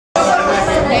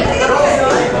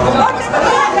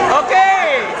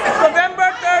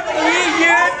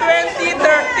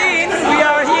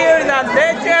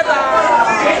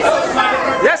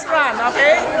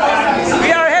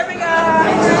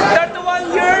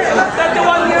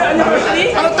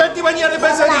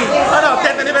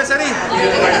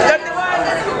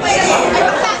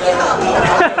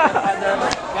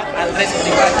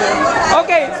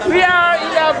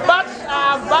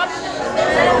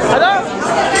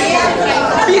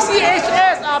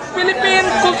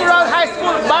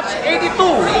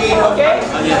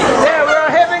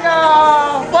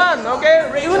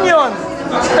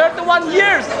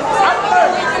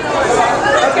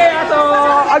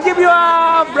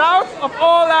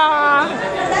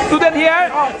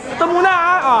here. Oh, ito muna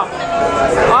ah.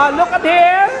 Oh, look at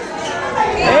here.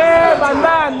 Hey,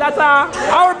 Banban, that's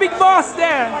our big boss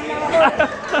there.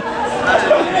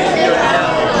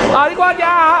 Oh, likod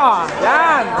niya. Oh,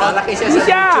 yan. Laki siya sa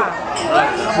YouTube.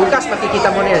 Bukas makikita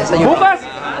mo na yan sa YouTube. Bukas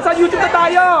sa YouTube na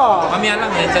tayo. Mamaya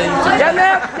lang yan sa YouTube.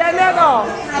 Janet, oh.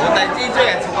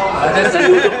 Sa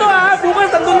YouTube to ha. Bukas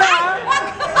nandun na ha.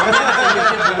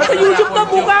 Sa YouTube to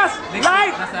bukas.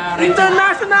 Live.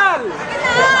 International.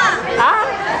 Ha?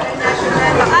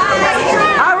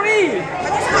 Harry.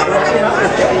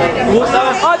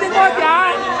 Oh, din mo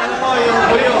yan.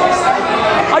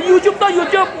 Oh, YouTube to,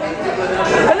 YouTube.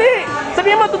 Dali.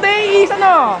 Sabihin mo, today is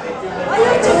ano?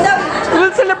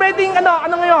 We're celebrating ano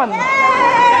ngayon?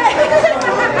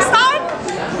 Start!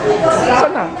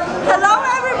 Saan na? Hello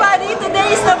everybody! Today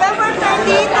is November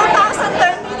 30,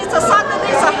 2013. It's a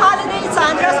Saturday, it's a holiday, it's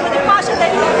Andres Fashion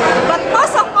Day. But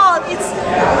most of all, it's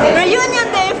reunion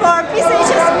day for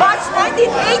PCHS March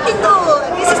 1982.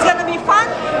 This is gonna be fun.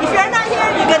 If you're not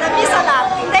here, you're gonna miss a lot.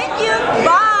 Thank you.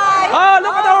 Bye! Oh,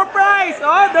 look at our prize!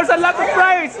 Oh, there's a lot of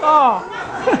prize! Oh!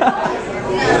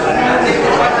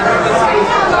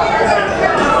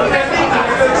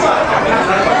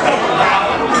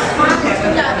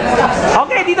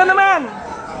 Okay, dito naman!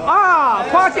 Ah,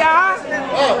 Porsche ah!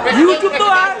 YouTube to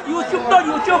ah! YouTube to,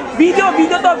 YouTube! Video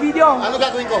to! Ano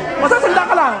gagawin ko? Masasanda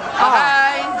ka lang!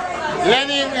 Hi!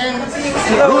 Lenin and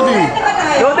Rudy.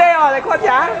 Rudy, oh, likod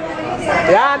siya!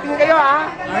 Yan, tingin kayo ah!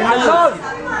 Unload!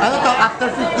 Ano to? After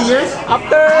 50 years?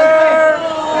 After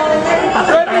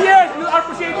 20 years, you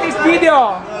appreciate this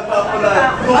video!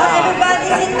 Everybody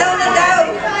sit down na daw!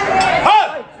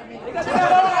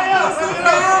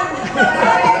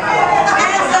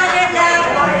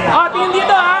 Ah, tingin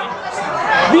dito ha.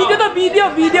 Video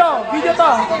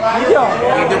to.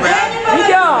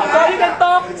 So you can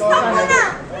talk. Stop mo na!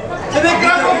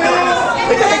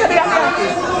 Teka.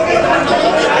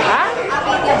 Ha?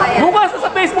 Bukas sa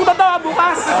Facebook na to ha,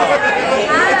 bukas.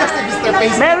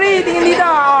 Mary, tingin dito.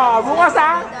 Oh, bukas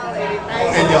ha.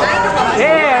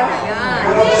 Yeah.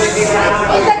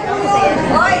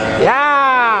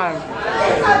 Yan.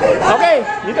 Okay,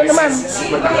 dito naman.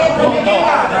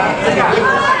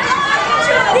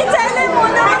 Titsele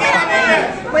muna!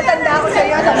 May tanda ako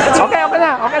sa'yo. Okay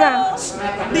na.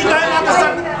 Di tayo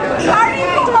nakasal. Harry,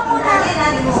 kuha muna!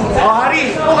 Oh,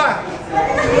 Hari, buka.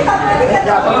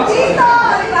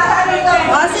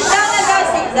 Oh, sit down na daw,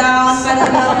 sit down.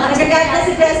 Nagagad na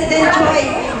si President Choi.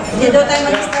 Hindi daw tayo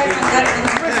mag-start ng gano'n.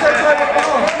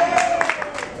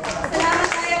 Salamat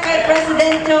tayo kay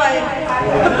President Choi.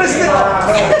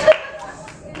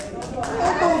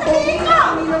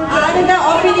 Ano daw,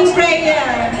 opening prayer.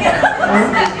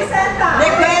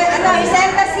 Request,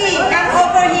 Santa C, come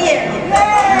over here.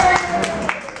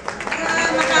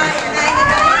 Makain na tayo.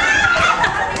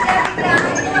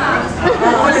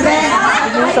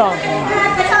 Dito.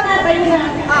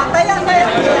 Kaya.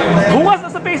 Bukas na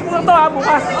sa Facebook na to ha,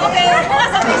 bukas. Okay, bukas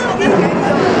sa Facebook.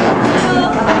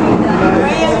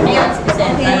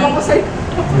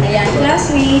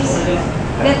 Classmates,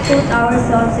 let's put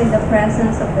ourselves in the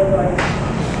presence of the Lord.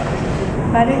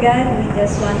 Father God, we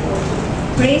just want to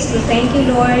praise you. Thank you,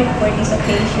 Lord, for this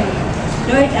occasion.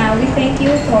 Lord, we thank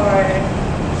you for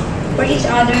each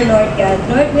other, Lord God.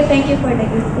 Lord, we thank you for the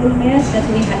youthfulness that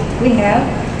we have.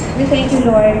 We thank you,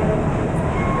 Lord,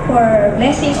 for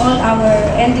blessing all our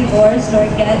endeavors, Lord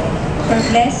God, for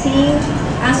blessing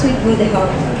us with good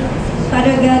health.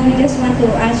 Father God, we just want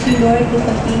to ask you, Lord, to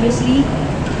continuously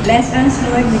bless us,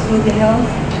 Lord, with good health,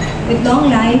 with long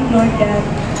life, Lord God,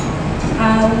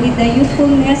 with the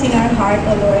youthfulness in our heart,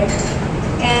 O Lord.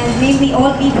 And may we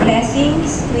all be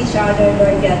blessings to each other,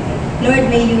 Lord God. Lord,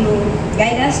 may you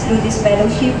guide us through this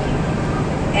fellowship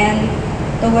and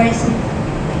towards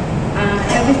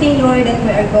everything, Lord, that we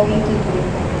are going to do.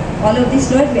 All of this,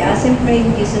 Lord, we ask and pray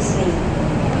in Jesus' name.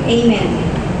 Amen.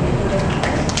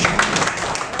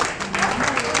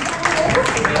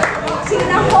 Sino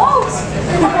na host?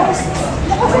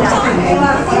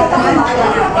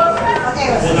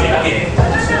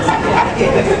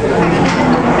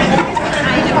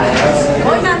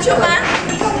 Hoy, Nacho ka?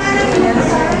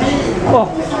 Oh.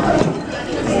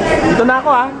 Dito na ako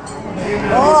ha.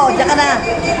 Oo, diyan ka na.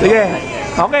 Sige.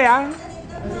 Okay ha.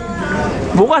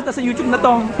 Bukas na sa YouTube na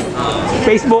to.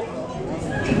 Facebook.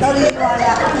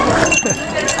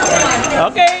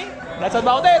 Okay. That's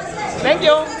about it. Thank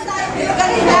you.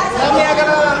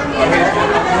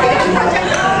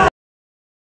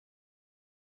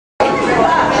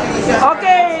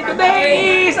 Okay,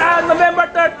 today is November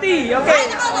 30. Okay.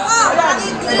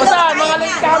 Basta mga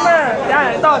latecomer. Yan,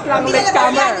 ito silang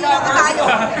latecomer.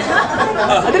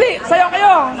 Dali, sayo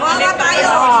kayo.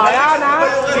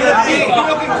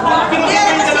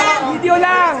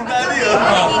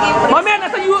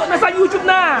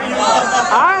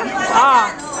 Ha? Ah.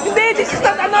 Hindi, this is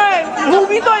not ano eh.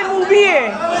 Movie to eh, movie eh.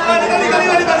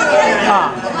 Ah.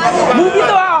 Movie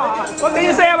to ah. What can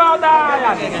you say about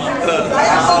that?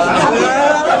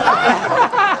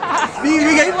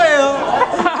 Bibigay pa yun.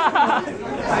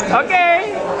 Okay.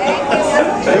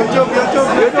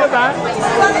 YouTube ha?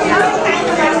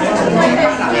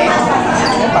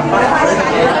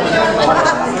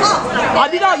 Ah,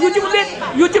 dito, YouTube ulit.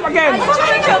 YouTube again.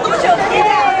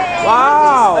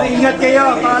 Wow. Ingat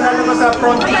kayo, paalala mo sa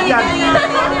front seat yan.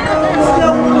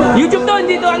 YouTube to,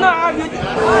 hindi to ano ah.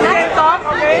 TikTok,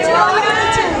 okay.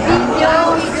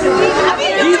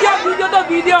 Video to,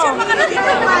 video.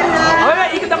 Okay,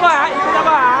 ikot ako ha.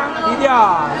 Video.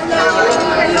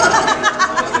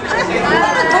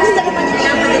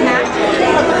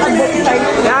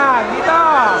 Yan, dito.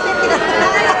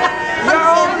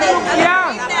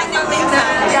 Yan.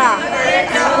 Yan.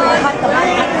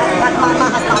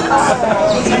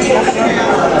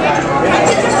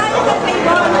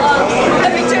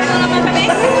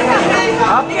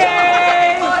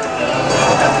 Okay.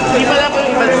 Hindi pala po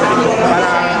yung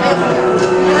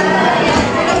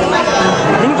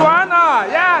Lingkuan oh.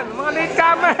 Yan, mga late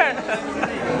comer.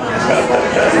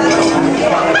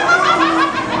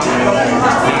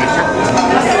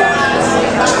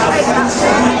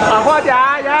 Ako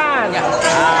dyan, yan.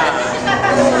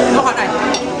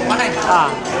 Ah.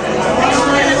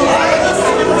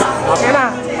 Okay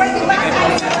na.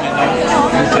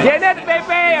 Janet,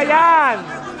 Pepe, ayan.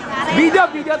 Video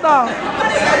to.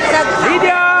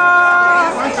 Video.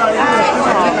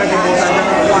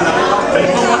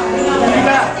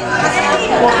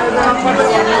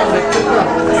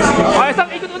 O, isang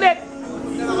ikot ulit.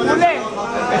 Uli.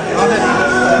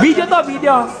 Video to,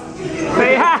 video.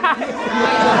 Say hi.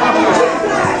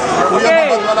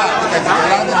 Okay.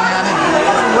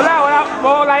 Wala.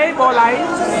 Bolay.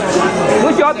 No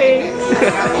shooting.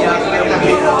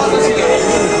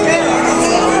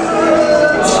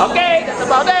 Okay, that's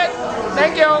about it.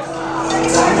 Thank you.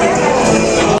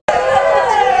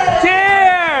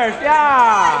 Cheers!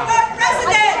 Yeah.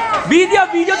 Video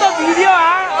to video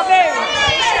ha. Okay.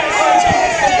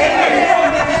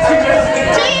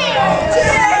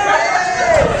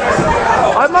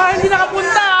 Ay, mga hindi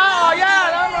nakapunta ha. O yan,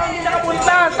 mga hindi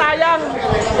nakapunta. Sayang.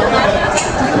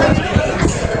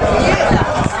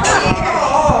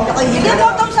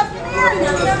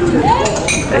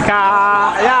 Teka,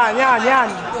 yan.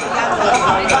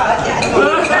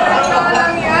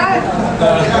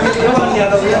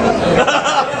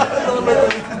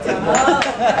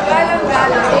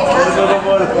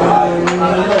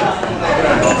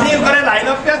 Hindi yung kare line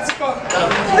up yan ko.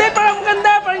 Hindi, parang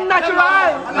maganda, parang natural.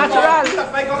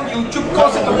 Tapay ko ang YouTube ko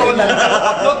sa totoo lang.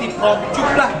 Upload di from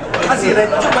YouTube lang. Kasi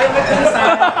red tube ay nagkakasa.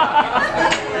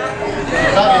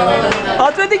 Oh,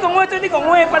 20 kung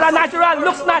mo para natural,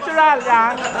 looks natural,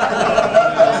 yan.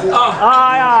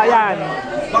 Oh, yan.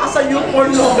 Baka sa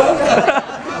YouPorn no.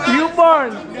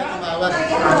 YouPorn.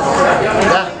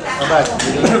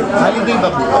 Holiday ba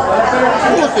po?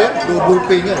 Oo sir, double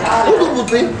pay nga. Double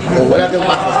pay? Oo, wala kang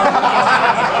pasok.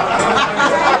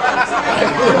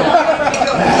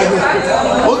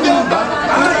 O, ganun ba?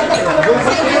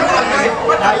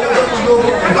 Ayaw na double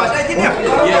pay.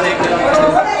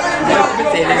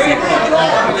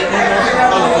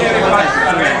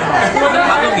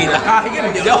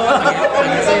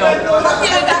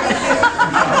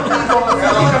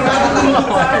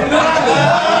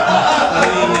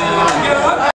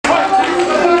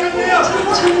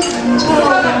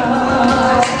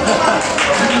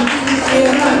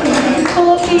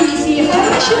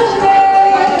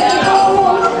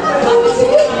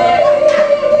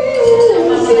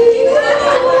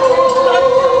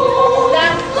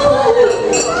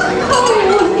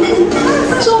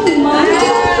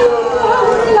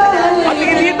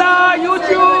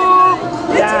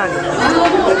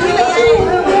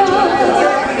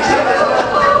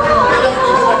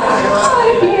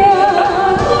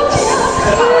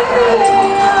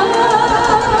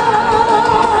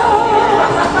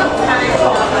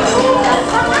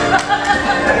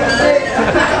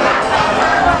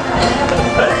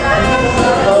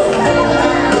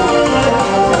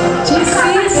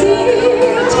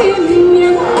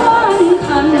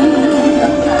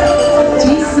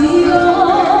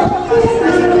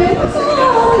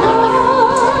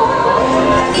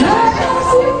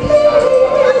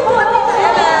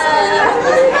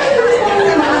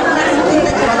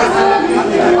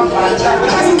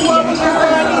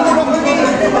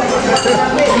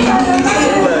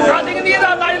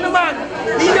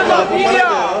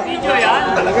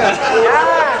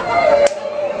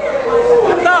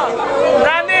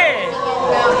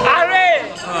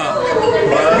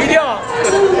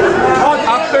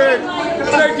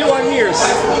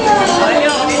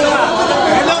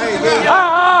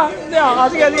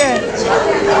 sige, sige.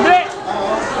 Andre!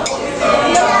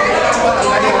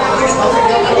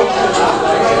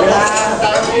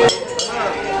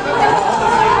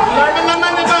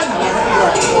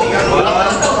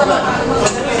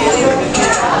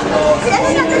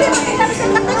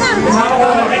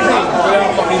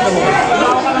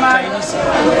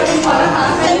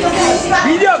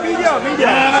 Video.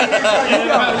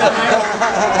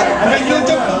 Hanggang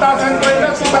YouTube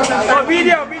 2012, Oh,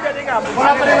 video, teka.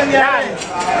 wala pa rin nangyari.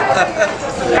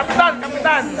 Kapitan.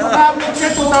 Naka-upload siya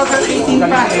 2018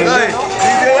 pa.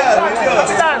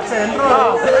 Kapitan.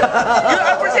 Oh. You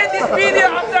appreciate this video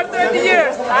after 20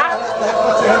 years, ha?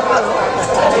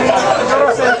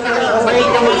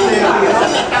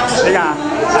 Teka.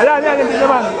 Ayan, hindi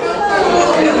naman.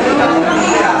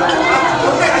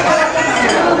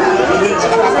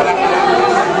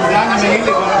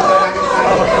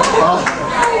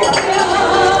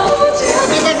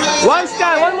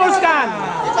 One more scan.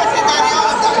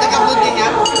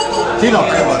 Sino?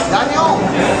 Daniel?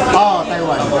 Oh,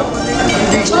 Taiwan.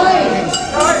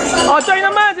 Oh, Choy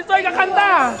naman. Si Choy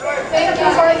kakanta. Thank you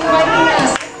for inviting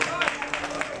us.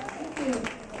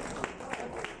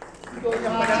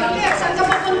 Saan ka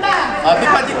papunta? Di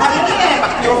pa rin.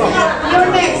 You're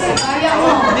next. Kaya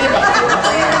mo.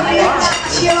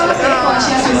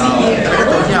 Siya si Sige.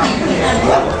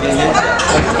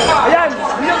 Ayan,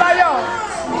 video tayo.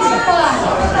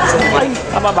 Ay,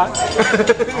 tama ba?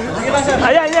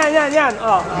 Ayan.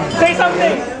 Oh. Say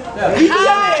something. Video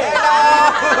yan eh.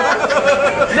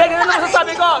 Hindi, ganun lang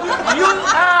masasabi ko.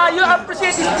 You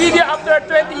appreciate this video after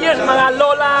 20 years. Mga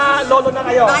lolo na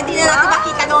kayo. Baka hindi na natin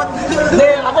makita nun. Hindi,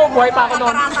 ako buhay pa ako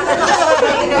noon.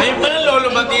 Ngayon pala lolo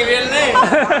material na eh.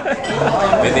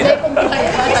 Pwede na.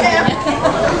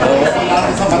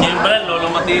 Ngayon pala lolo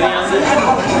material na eh.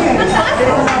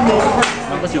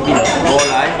 Mangkos yung gila.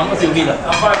 Wala eh. Mangkos yung gila.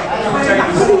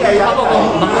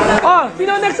 Oh,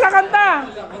 sino next kakanta?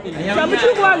 Sabi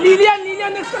ko, Lilian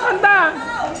next kakanta.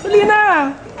 Tuloy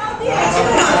na.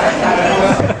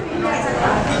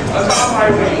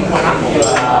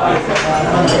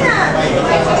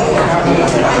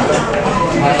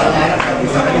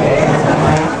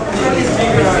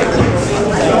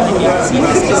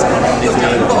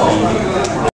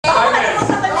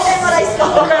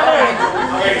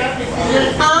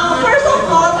 First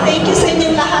of all, thank you sa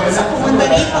inyong lahat sa pumunta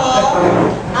rito.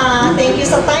 Thank you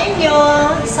sa time nyo,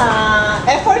 sa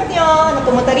effort nyo na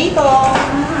pumunta rito,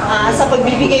 sa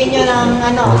pagbibigay nyo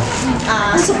ng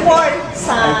support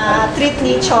sa treat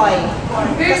ni Choi.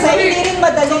 Kasi hindi rin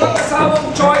madali.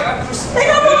 Kasawang Choi at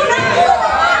Teka muna!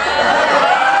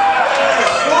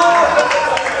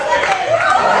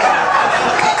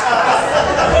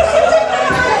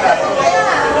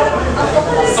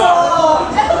 So,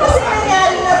 ito kasi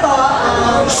nangyari na to,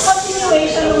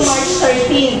 continuation ng March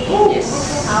 13.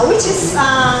 Which is,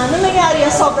 nung nangyari yung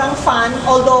sobrang fun,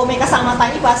 although may kasama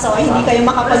tayong iba, so hindi kayo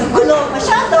makapaggulo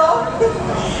masyado.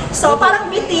 So, parang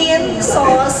bitin. So,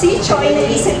 si Choi,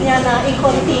 naisip niya na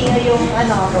i-continue yung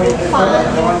fun,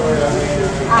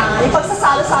 yung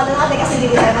pagsasalo-salo natin kasi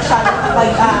hindi tayo masyado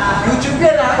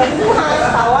pagbuhan,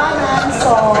 tawanan.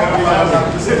 So,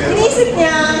 inisip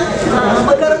niya,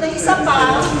 magkaroon ng isa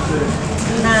pa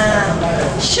na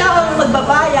siya ang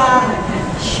magbabayad,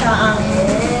 siya ang,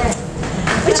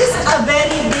 which is a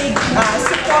very big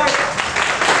support.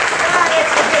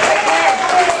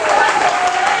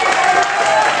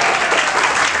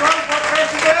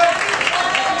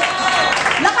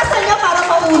 Lakasan niyo para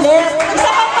maulit.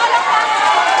 Isa pa pala.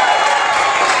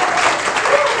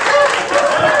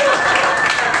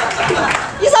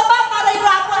 Isa pa para yung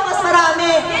rapper mas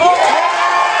marami.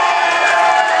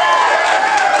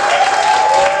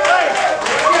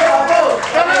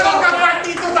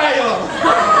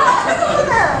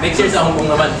 Next year sa Hongkong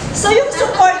naman. So yung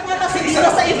support niya kasi dito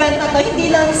sa event na to, hindi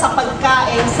lang sa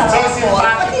pagkain, sa raffle,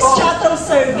 pati sa shuttle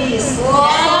service.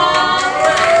 What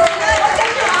can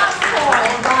you ask for,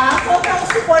 diba? Sobrang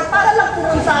support para lang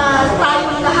pumunta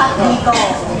tayong lahat dito.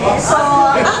 So,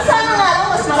 ang sana nga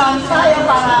lang, mas marami tayo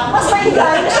para mas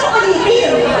mainggan siya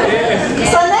ulitin.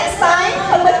 So next time,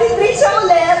 pag mag-treat siya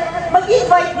ulit,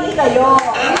 mag-invite din kayo.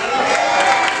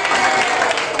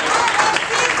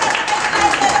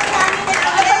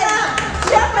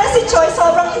 Si Choi,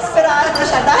 sobrang inspirado na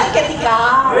siya dahil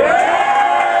ketika.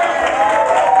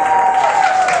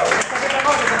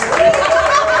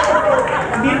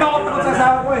 Hindi pa ako pagod sa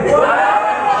asawa ko eh.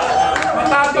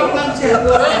 Matapang lang siya.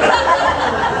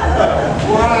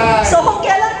 So kung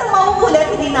kailan ito mauulit,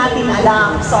 hindi natin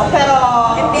alam. So, pero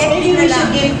maybe we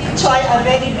should give Choi a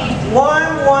very big,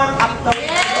 warm applause.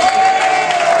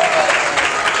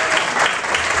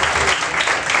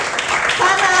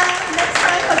 Sana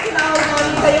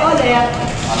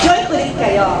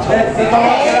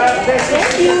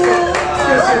Thank you.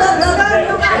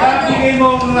 Bigay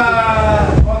mong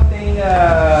konting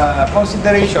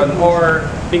consideration or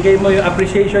Bigay mo yung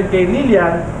appreciation kay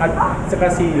Lilian at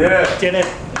saka si Janet.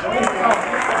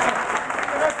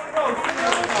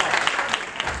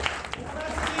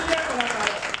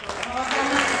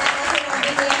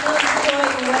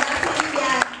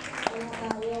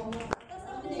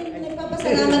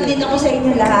 Salamat din ako sa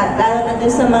inyo lahat, lalo na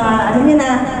dun sa mga, ano nyo na,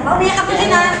 umiyak ako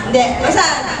din na. Hindi, basta,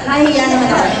 nahihiya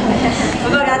naman ako.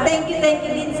 Kumbaga, thank you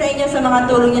din sa inyo sa mga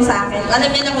tulong nyo sa akin.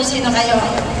 Alam niyo na kung sino kayo.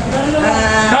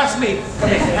 classmate.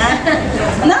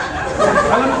 Na?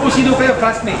 Alam mo kung sino kayo,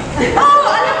 classmate. Oo,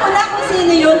 alam ko na kung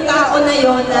sino yun, tao na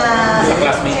yun na...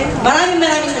 Classmate.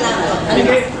 Maraming salamat.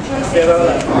 Sige. Pero,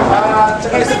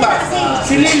 tsaka isa pa,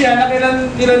 si Lilian, ilang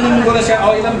linggo na siya,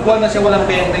 o ilang buwan na siya walang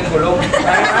benteng kulong.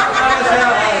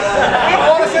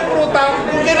 Oras siya pruta,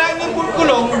 kung kailangan yung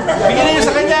kulong, bigyan niyo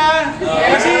sa kanya.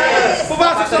 Kasi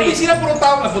pumasok sa opisina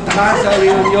pruta, napunta ka sa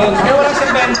reunion. Kaya wala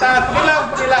siyang benta.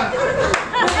 Pakilang. Wala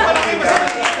kayo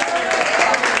masabi.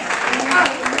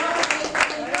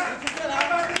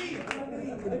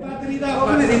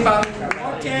 Battery pang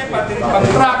kotse, battery pang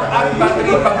truck, at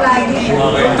battery pang TV.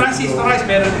 Transistorized,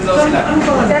 meron din daw sila.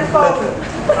 Cellphone.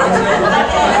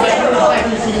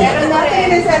 Meron na rin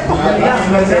yung cellphone. Ay,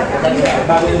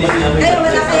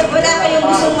 wala kayong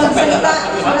gustong magsalita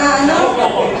na ano?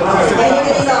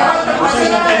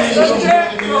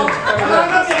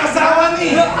 May asawa ni!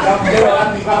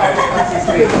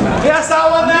 May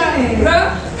asawa na!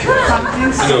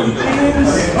 Hello.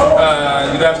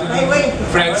 Good afternoon,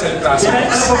 friends and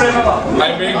classmates.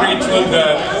 I'm very grateful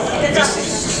that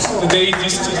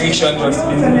this occasion was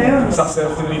been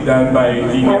successfully done by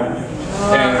Lina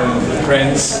and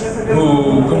friends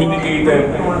who communicated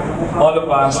all of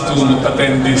us to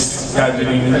attend this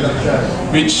gathering,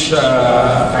 which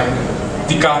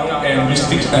Tikang and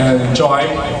Mystic and Joy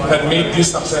had made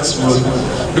this successful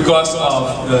because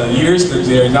of the years that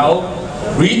they are now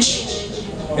reached,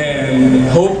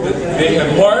 and hope that they have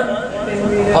more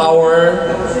power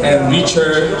and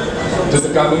richer to the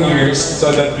coming years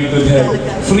so that we could have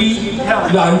free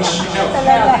lunch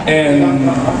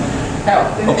and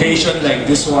occasion like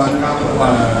this one.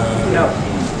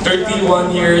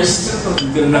 31 years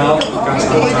until now,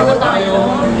 magkasama tayo.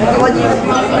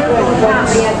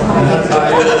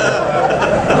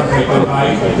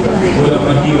 Walang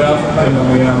mahirap, walang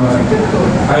mayaman.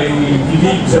 I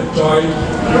believe that Joy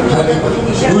had a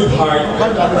good heart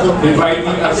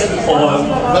inviting us all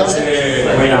kasi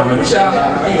mayaman siya.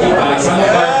 Some of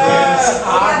our friends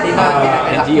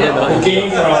who came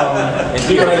from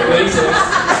different places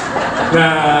na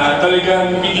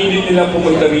talagang pinili nila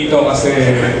pumunta rito kasi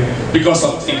because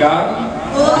of Tika,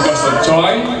 because of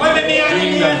Joy.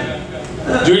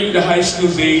 During the high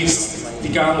school days,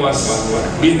 Tika was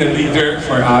being a leader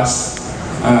for us.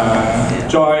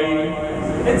 Joy.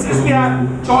 It's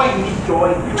Joy, hindi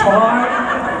Joy. Joy.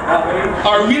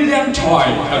 Or William Choi.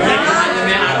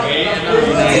 Okay?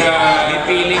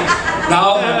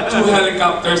 Now, 2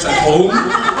 helicopters at home.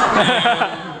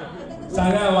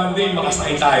 Sana one day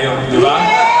makasakay tayo, di ba?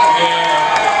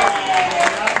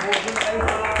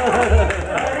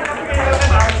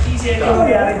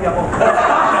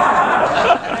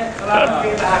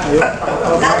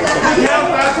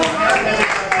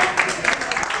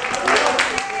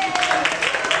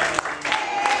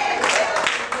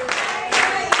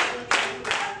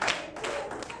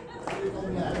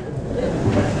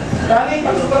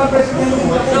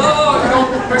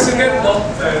 President mo.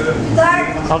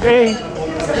 Okay.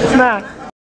 Na.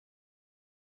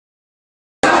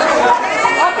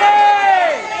 Okay!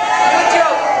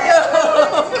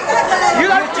 You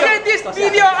have to get this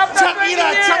video after 20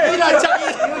 years!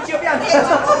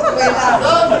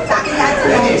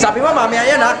 Sabi mo, mamaya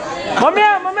yan ha?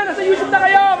 Mamaya, nasa YouTube na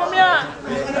kayo, mamaya!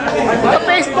 Sa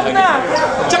Facebook na!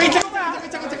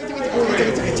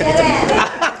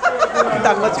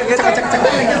 Tangot siya,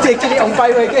 actually on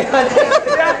fire kayo.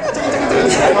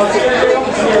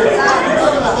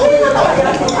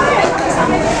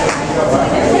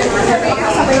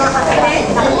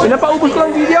 Pinapaubos ko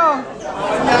ang video!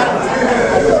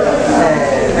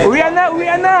 Uwian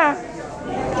na!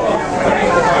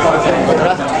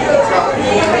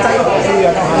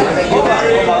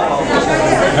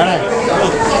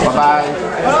 Bye-bye.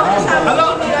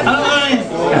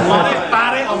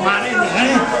 Pare o mare.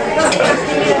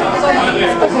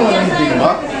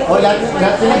 Oh,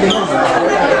 lahat sila din.